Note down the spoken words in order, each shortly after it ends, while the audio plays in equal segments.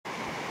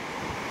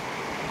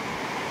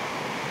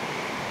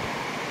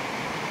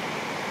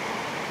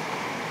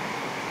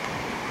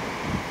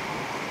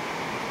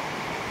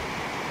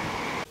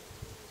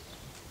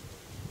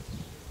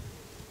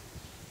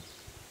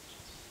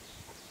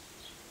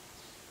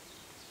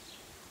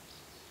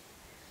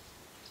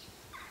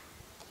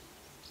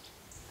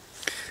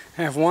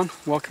Hey everyone,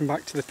 welcome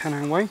back to the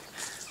Pennine Way.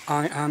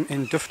 I am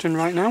in Dufton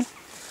right now.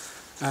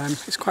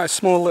 It's quite a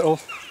small little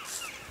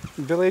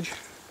village.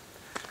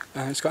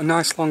 It's got a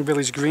nice long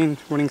village green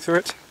running through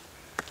it.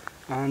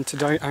 And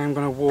today I am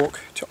going to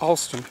walk to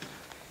Alston.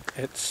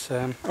 It's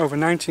over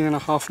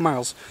 19.5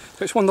 miles.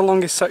 So it's one of the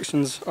longest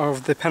sections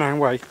of the Pennine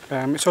Way.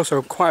 It's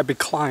also quite a big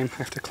climb. I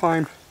have to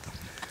climb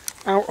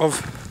out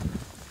of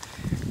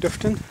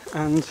Dufton,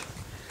 and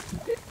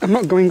I'm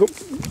not going up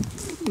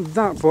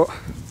that, but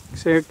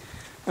see,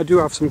 I do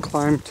have some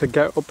climb to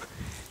get up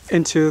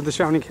into the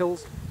surrounding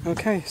hills.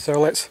 Okay, so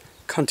let's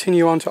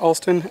continue on to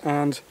Alston,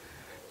 and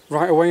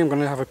right away I'm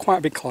going to have quite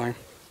a big climb.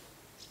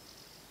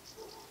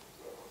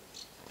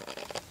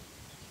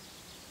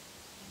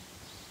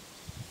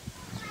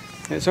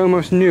 It's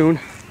almost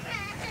noon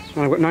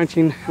and I've got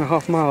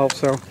 19.5 miles,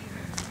 so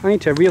I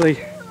need to really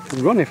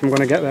run if I'm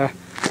going to get there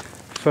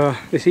for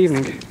this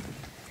evening.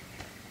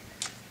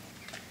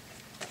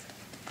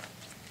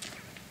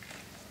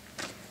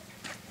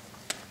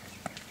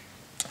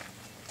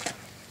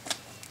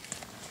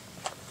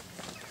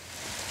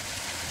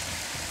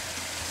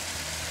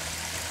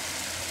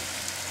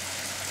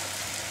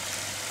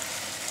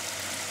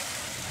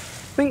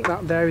 I think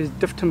that there is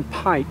Dufton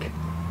Pike.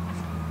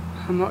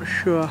 I'm not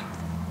sure.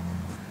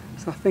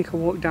 So I think I'll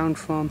walk down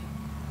from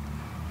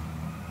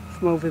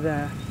over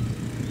there.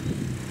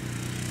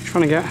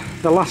 Trying to get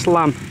the last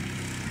lamb.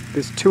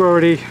 There's two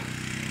already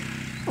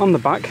on the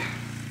back.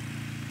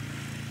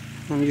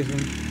 I'm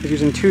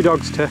using two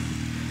dogs to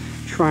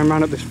try and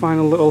round up this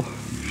final little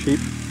sheep.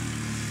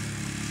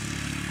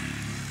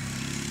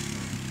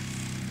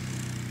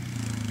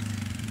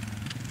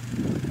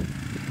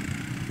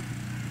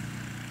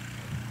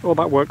 All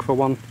that work for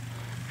one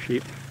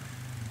sheep.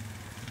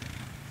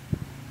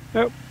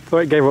 Oh, thought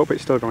it gave up,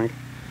 it's still going.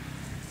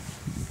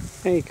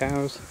 Hey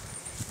cows,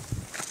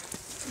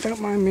 don't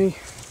mind me.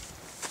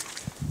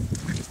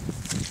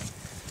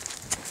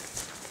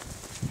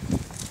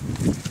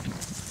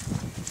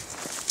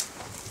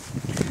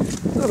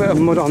 A little bit of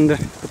mud on the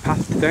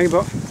path today,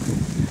 but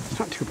it's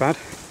not too bad.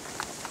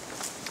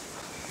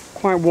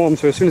 Quite warm,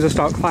 so as soon as I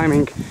start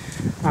climbing,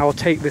 I will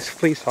take this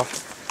fleece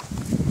off.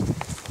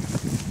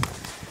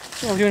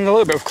 I'm doing a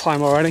little bit of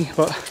climb already,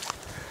 but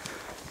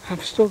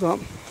I've still got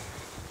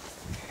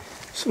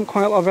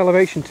quite a lot of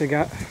elevation to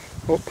get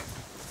up.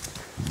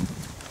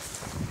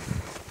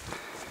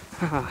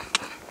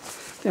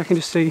 Yeah, I can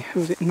just see,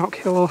 was it Knock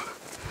Hill or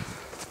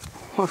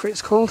whatever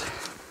it's called.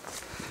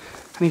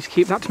 I need to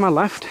keep that to my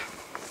left.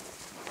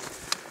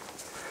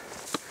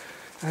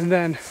 And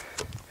then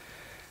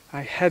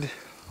I head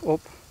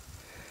up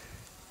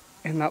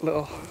in that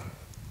little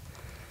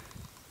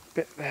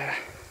bit there.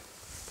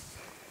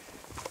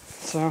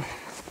 So I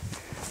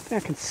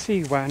think I can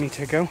see where I need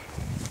to go.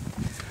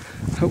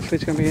 Hopefully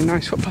it's going to be a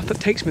nice footpath that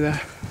takes me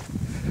there.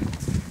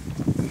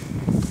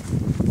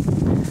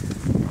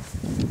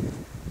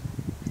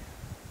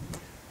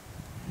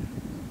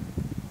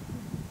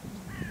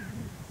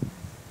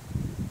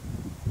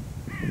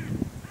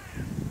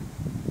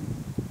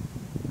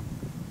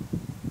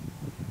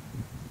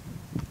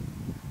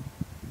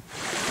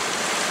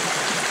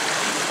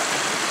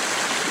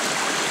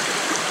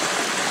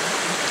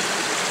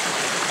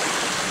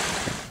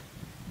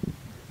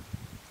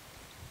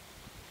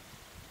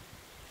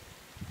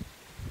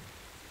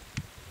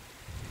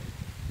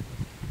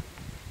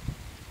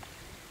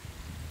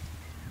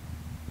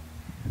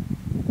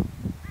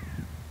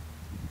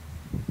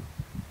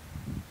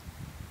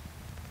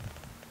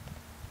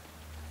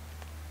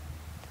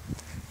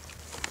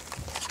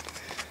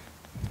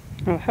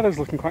 Well, the heather's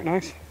looking quite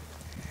nice.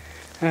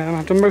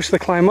 I've done most of the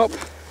climb up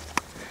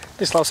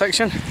this little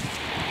section.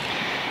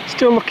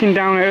 Still looking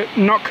down at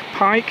Knock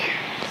Pike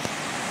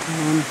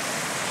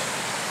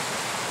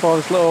for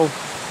this little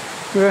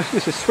river.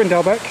 This is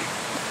Swindellbeck.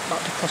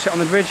 About to cross it on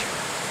the bridge.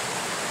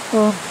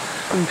 Well,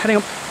 I'm heading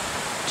up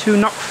to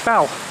Knock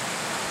Fell,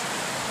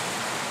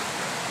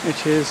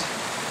 which is,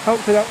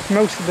 hopefully that's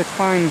most of the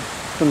climb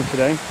done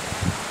today.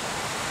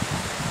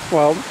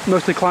 Well,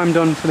 most of the climb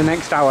done for the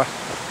next hour.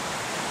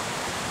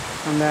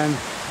 And then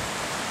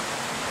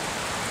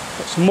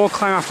got some more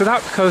climb after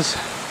that, because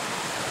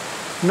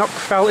Knock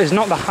Fell is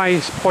not the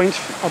highest point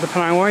of the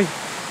Pennine Way.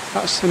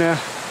 That's in a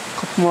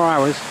couple more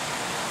hours.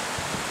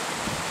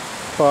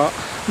 But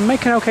I'm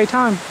making okay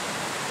time.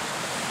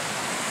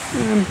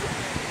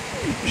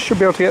 Should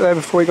be able to get there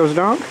before it goes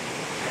dark.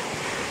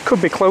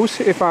 Could be close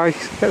if I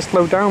get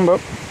slowed down,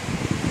 but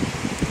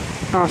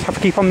I'll just have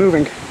to keep on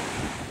moving.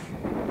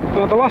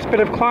 Well, the last bit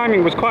of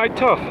climbing was quite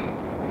tough.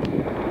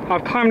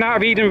 I've climbed out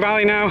of Eden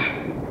Valley now,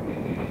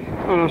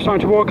 and I'm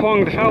starting to walk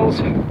along the fells.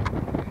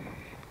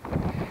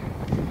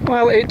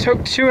 Well, it took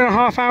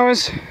 2.5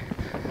 hours,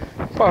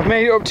 but I've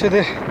made it up to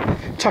the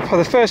top of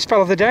the first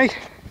fell of the day.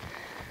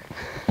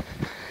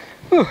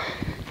 Ooh,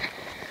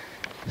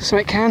 so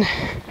it can.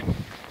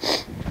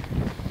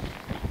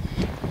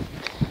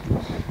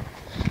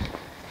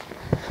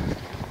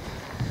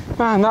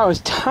 Man, that was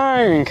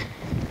tiring.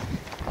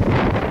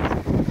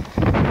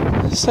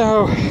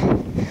 So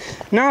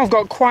now I've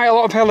got quite a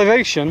lot of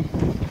elevation,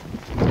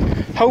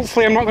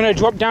 Hopefully I'm not going to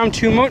drop down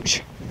too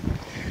much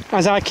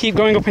as I keep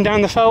going up and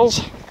down the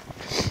fells.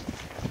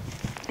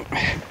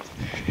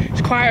 It's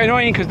quite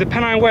annoying because the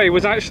Pennine Way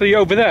was actually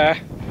over there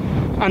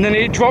and then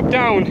it dropped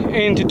down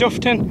into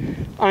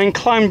Dufton and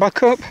climbed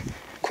back up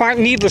quite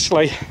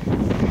needlessly.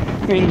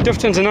 I mean,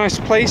 Dufton's a nice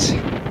place,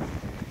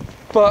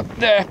 but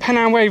the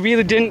Pennine Way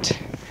really didn't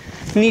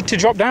need to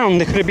drop down.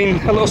 There could have been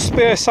a little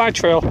spare side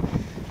trail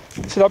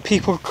so that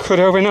people could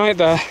overnight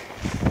there.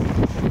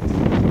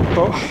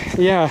 But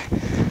yeah,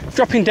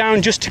 dropping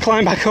down just to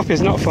climb back up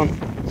is not fun.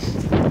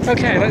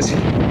 Okay, let's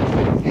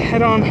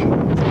head on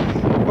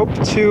up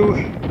to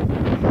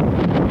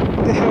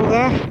the hill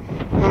there,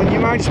 and you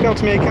might just be able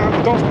to make out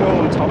the golf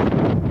ball on top.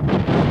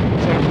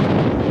 So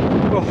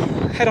we'll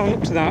head on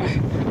up to that.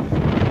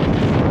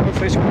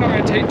 Hopefully it's not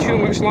going to take too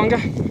much longer.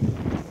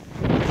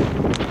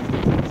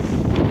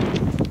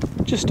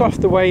 Just off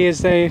the way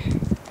is a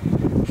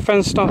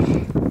fenced off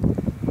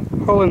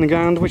hole in the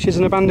ground, which is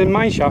an abandoned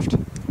mine shaft.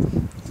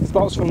 There's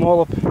lots of them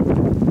all up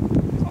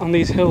on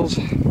these hills.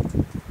 You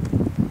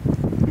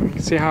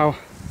can see how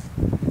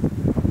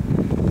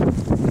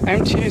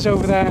empty it is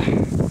over there,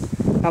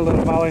 that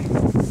little valley.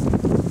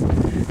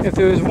 If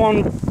there was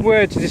one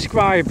word to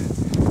describe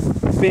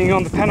being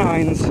on the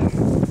Pennines,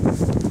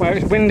 where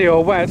it's windy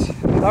or wet,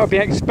 that would be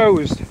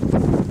exposed.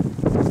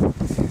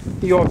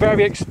 You're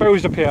very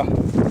exposed up here.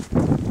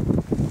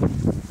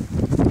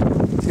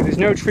 See, there's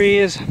no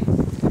trees,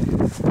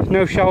 there's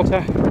no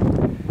shelter.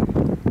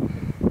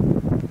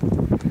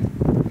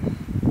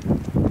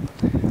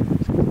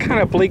 It's kind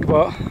of bleak,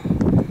 but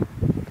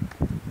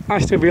I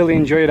still really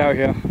enjoy it out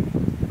here.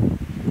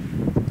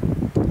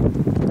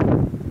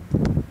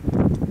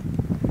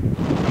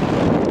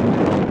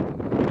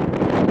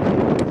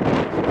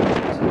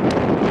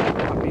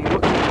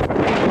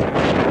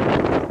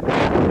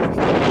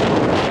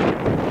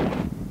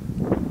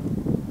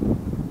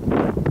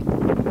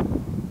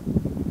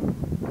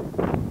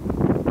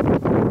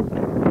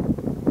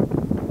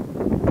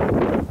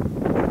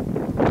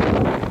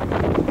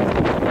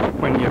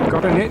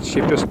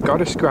 You've just got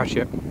to scratch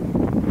it.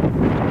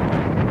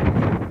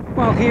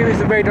 Well, here is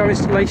the radar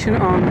installation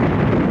on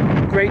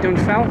Great Dun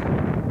Fell.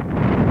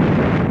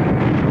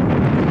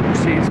 You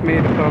see it's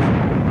made up of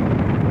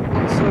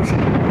lots of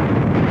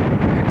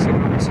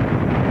hexagons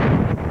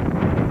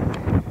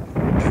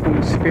from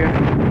the sphere.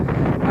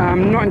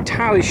 I'm not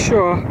entirely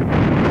sure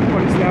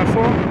what it's there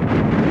for.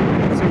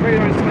 It's a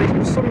radar installation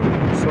of some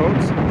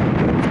sorts.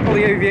 It's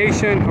probably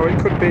aviation, or it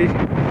could be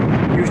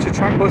used to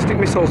track ballistic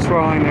missiles for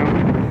all I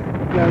know.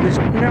 No, there's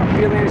not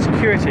really any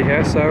security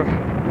here, so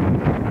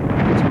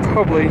it's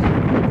probably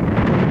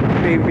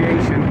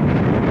aviation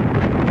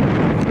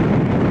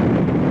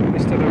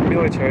instead of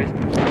military.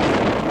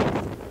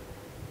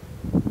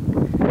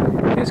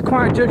 It's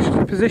quite a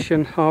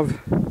juxtaposition of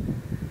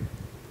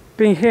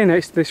being here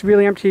next to this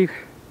really empty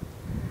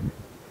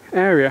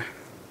area.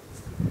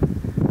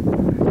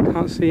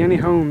 Can't see any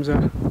homes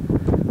or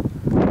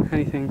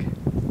anything.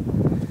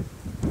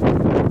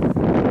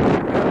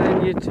 And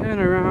then you turn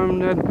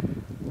around and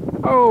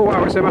oh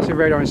wow, it's a massive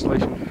radar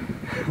installation.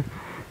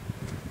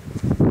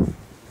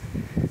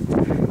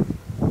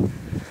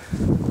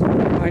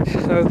 Right,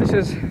 so this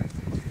is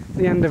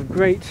the end of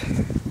Great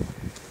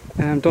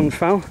Dun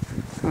Fell.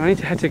 I need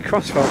to head to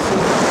Crossfell.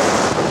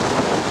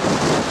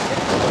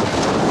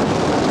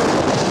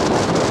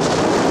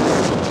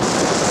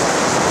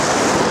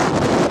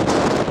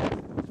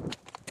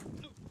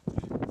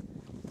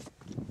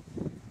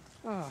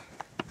 Ah,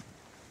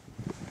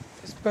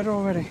 it's better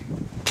already.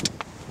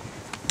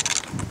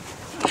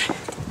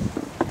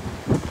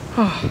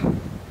 Oh,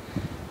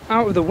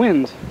 out of the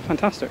wind,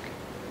 fantastic.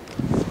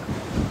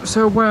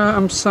 So where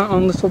I'm sat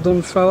on Little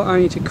Dun Fell, I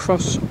need to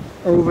cross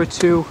over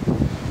to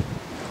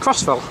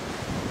Crossfell,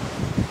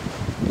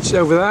 which is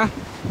over there.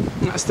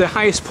 And that's the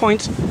highest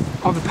point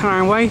of the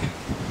Pennine Way.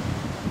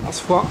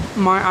 That's what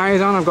my eye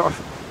is on. I've got to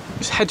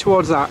just head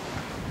towards that.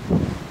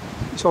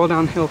 It's all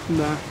downhill from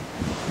there.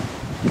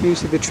 You can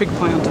see the trig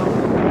point on top.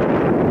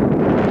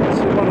 This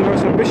is one of the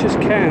most ambitious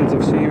cairns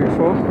I've seen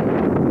before.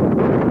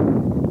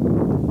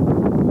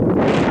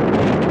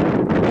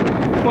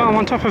 Well, I'm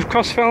on top of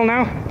Crossfell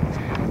now,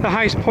 the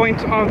highest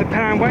point of the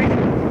Pennine Way.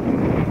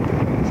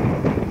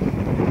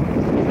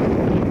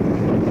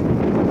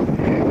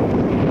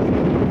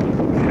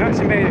 I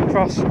actually made it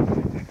across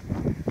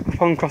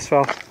upon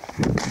Crossfell.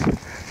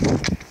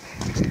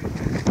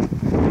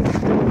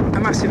 A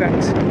massive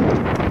X.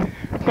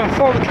 I'm going to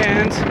follow the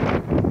cairns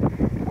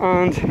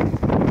and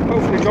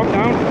hopefully drop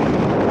down.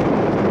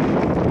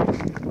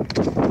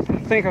 I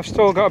think I've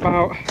still got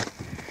about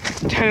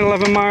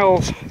 10-11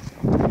 miles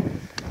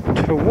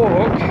to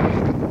walk,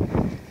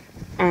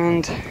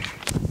 and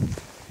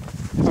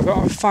I've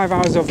got 5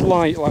 hours of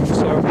light left,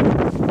 so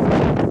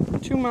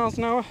 2 miles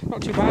an hour,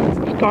 not too bad.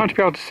 Starting to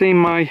be able to see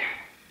my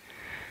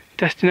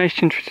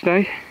destination for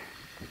today.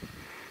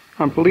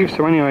 I believe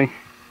so anyway.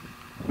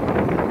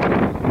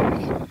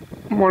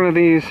 One of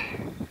these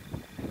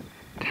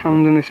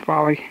towns in this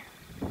valley.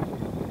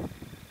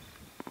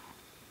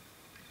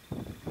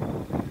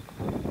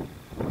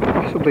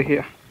 possibly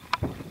here.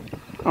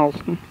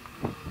 Alston.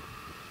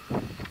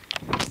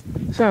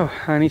 So,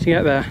 I need to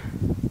get there.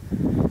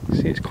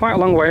 See, it's quite a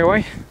long way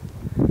away,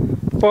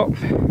 but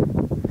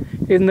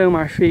even though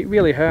my feet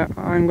really hurt,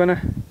 I'm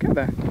gonna get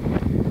there.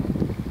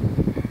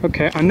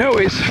 Okay, I know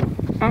it's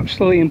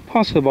absolutely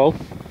impossible,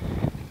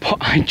 but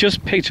I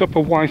just picked up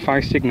a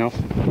Wi-Fi signal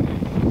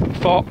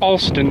for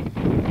Alston,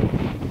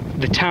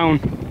 the town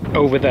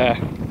over there.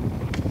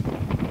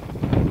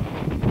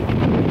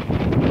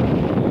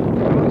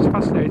 It's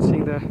fascinating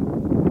seeing the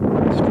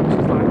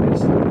structures like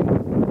this.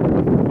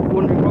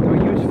 Wondering what they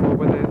were used for,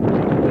 whether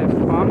they're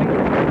farming,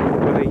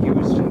 or they're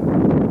used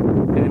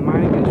in a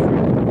mining industry.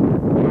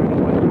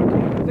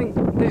 I think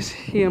this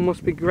here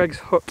must be Greg's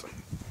hut,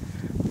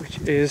 which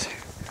is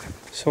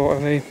sort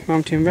of a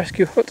mountain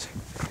rescue hut.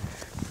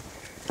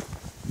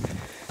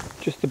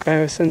 Just the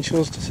bare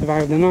essentials to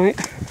survive the night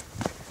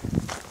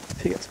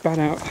if it gets bad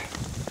out.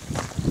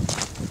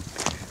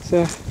 It's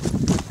a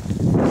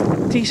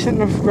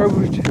decent enough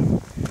road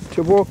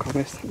to walk on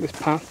this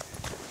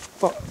path,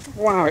 but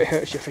wow, it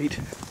hurts your feet.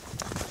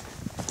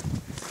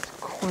 It's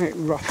quite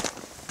rough.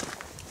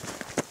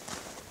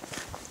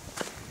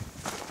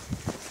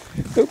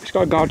 Oops, it's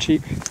got a guard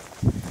sheep.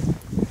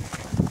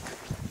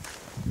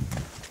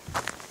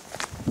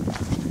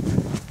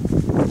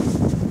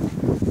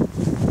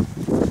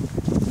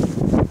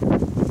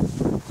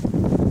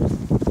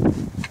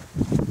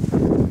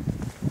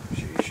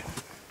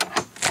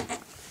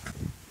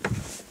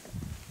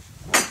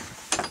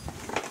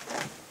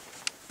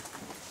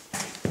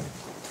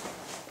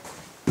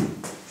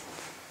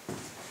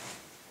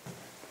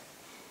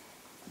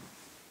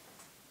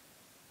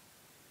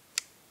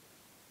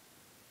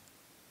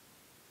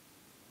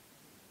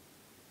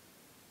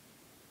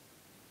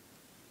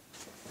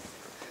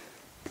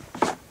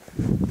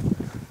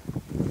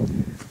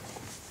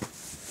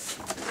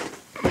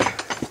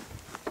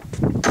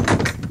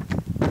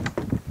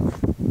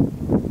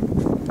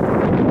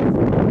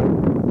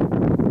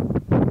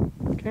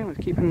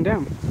 Keep heading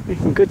down.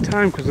 Making good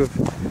time because of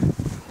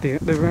the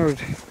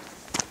road,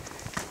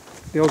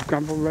 the old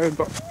gravel road,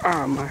 but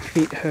my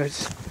feet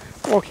hurts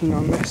walking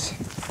on this.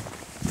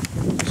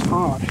 It's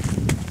hard. You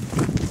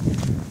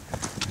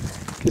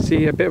can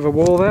see a bit of a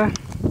wall there,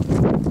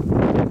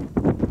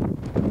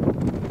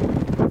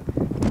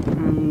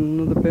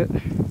 and another bit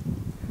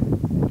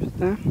just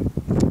there.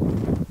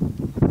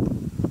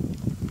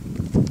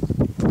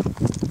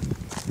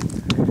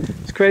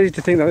 It's crazy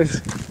to think that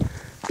this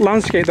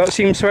landscape that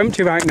seems so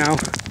empty right now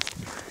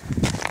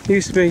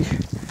used to be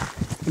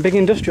a big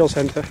industrial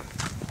centre.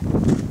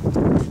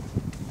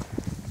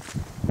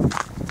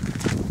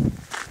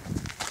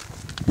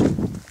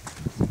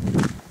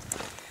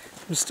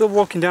 I'm still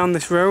walking down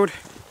this road,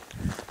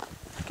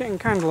 getting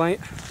kind of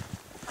late.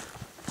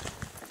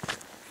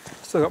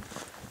 Still got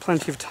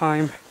plenty of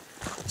time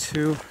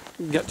to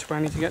get to where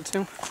I need to get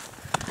to.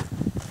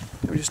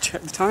 Let me just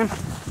check the time.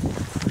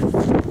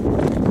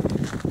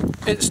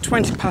 It's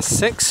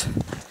 6:20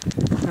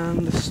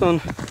 and the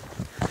sun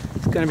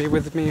is going to be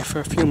with me for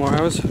a few more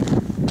hours. I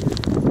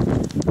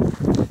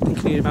think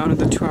I need about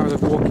another 2 hours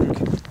of walking.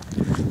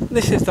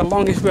 This is the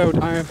longest road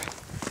I've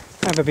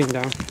ever been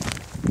down.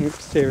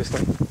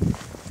 Seriously.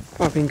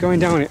 I've been going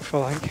down it for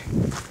like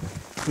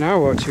an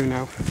hour or two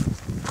now.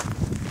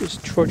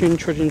 Just trudging.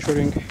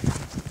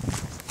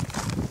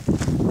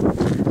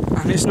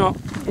 And it's not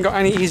got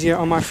any easier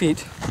on my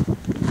feet.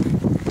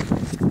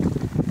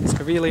 It's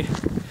a really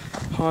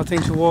hard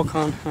thing to walk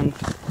on, and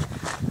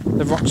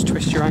the rocks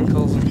twist your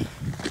ankles, and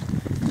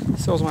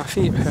so's my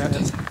feet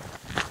hurt.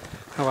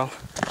 Oh well.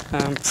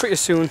 Pretty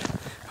soon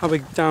I'll be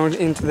down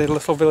into the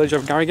little village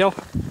of Garrigill,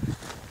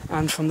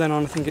 and from then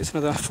on I think it's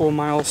another 4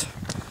 miles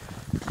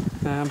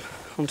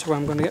onto where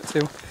I'm going to get to.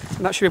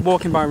 And that should be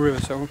walking by a river,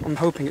 so I'm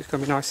hoping it's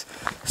going to be nice,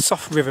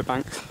 soft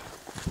riverbank.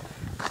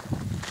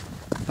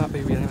 That'd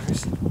be really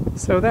nice.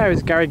 So there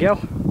is Garrigill,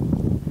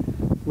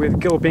 with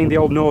gill being the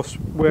Old Norse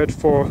word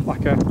for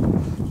like a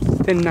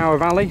thin narrow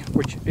valley,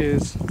 which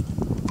is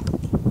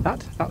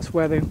that's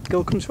where the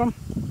gill comes from.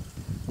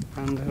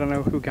 And I don't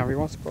know who Gary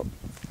was, but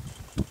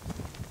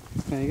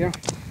there you go.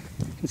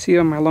 You can see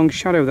on my long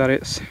shadow that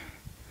it's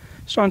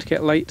starting to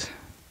get late.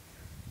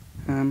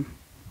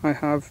 I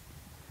have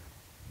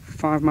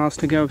 5 miles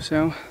to go,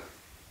 so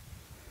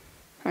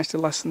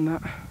actually less than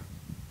that.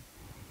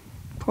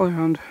 Probably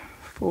around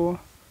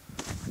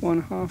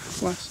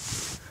 4.5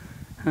 less.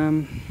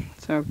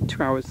 So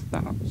 2 hours,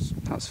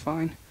 that's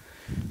fine.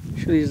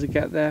 Should easily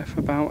get there for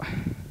about,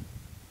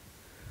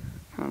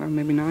 I don't know,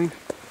 maybe 9.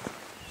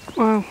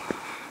 Well,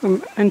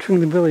 I'm entering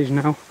the village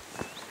now.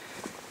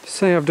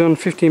 Say I've done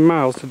 15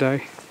 miles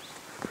today.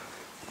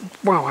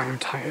 Wow, I am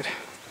tired.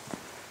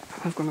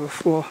 I've got another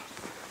 4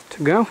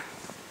 to go.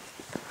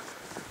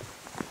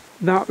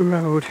 That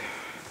road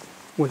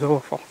was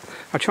awful.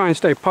 I try and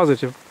stay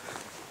positive,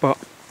 but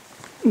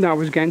that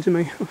was getting to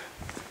me.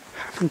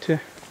 Having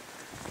to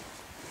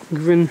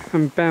grin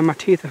and bare my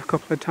teeth a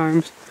couple of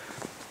times.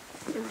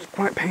 It was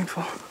quite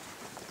painful.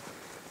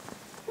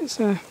 It's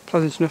a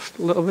pleasant enough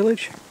little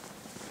village.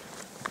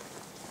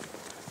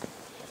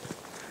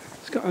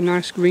 got a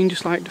nice green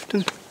just like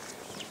Dufton.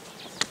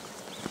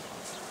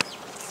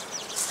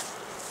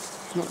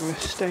 I'm not going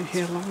to stay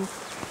here long.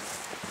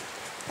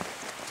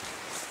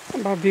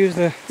 Not bad views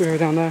of the river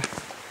down there.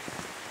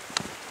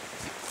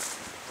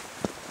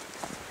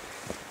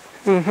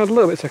 I've had a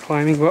little bit of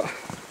climbing, but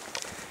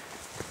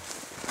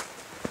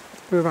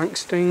riverbank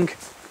staying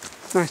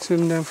nice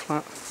and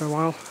flat for a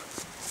while.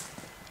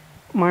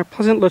 My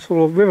pleasant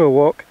little river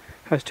walk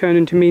has turned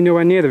into me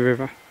nowhere near the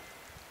river.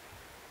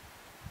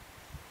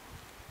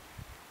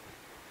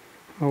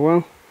 Oh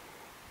well,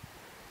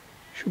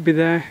 should be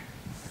there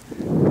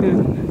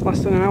in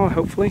less than an hour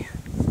hopefully.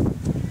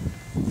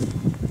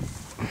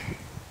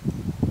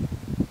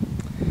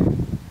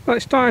 Well,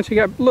 it's starting to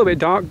get a little bit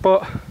dark,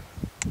 but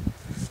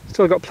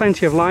still got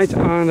plenty of light,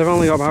 and I've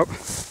only got about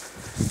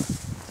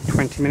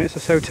 20 minutes or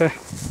so to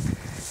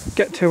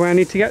get to where I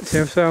need to get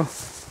to, so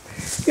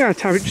yeah,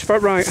 time just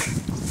about right.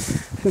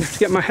 I have to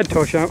get my head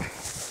torch out,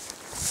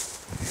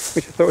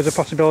 which I thought was a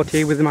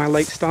possibility with my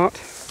late start.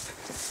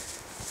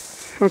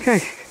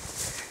 Okay,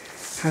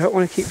 I don't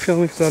want to keep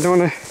filming because I don't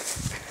want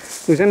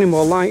to lose any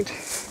more light.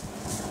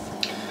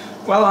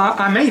 Well,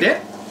 I made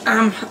it,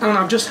 and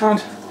I've just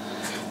had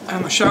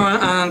a shower,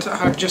 and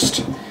I've just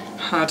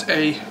had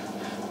a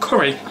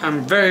curry.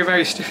 I'm very,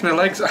 very stiff in the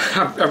legs.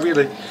 I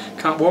really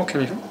can't walk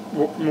any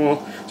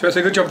more. So it's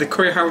a good job the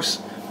curry house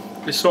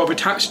is sort of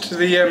attached to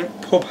the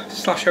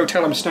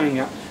pub/hotel I'm staying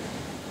at.